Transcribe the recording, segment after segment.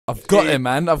I've got him,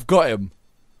 man. I've got him.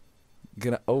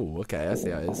 Oh, okay. I see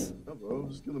how it is. Yeah, bro.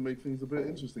 Just gonna make things a bit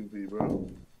interesting for you, bro.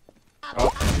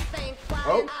 Oh.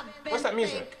 What's that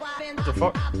music? What the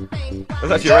fuck?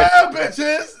 That's actually Yeah, a rave.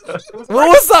 bitches! Well,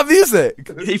 what's that music?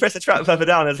 You press the trap further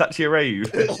down, it's actually a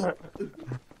rave.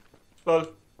 Well,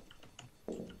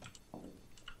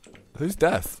 Who's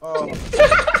deaf? Oh.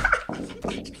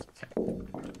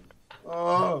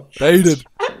 Oh. Baited.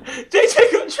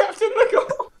 JJ got trapped in the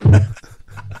goal.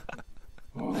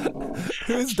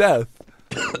 Who's deaf?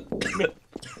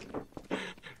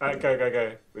 Alright,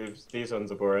 go. These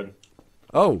ones are boring.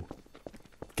 Oh.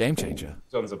 Game changer.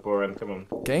 These ones are boring. Come on.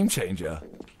 Game changer.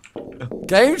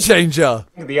 Game changer.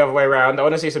 The other way around. I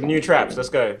want to see some new traps. Let's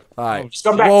go. Alright. Just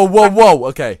come back. Whoa.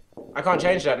 Okay. I can't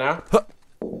change that now.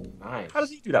 Nice. How does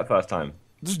he do that first time?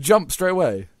 Just jump straight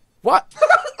away. What?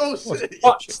 Oh, shit.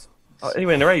 What? Oh,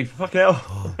 anyway, in the rave. Fucking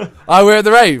hell. Oh, we're at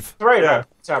the rave. Right Yeah. now,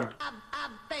 Sam.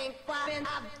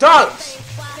 Dance!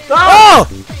 Oh!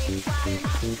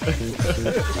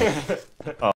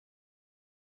 Oh.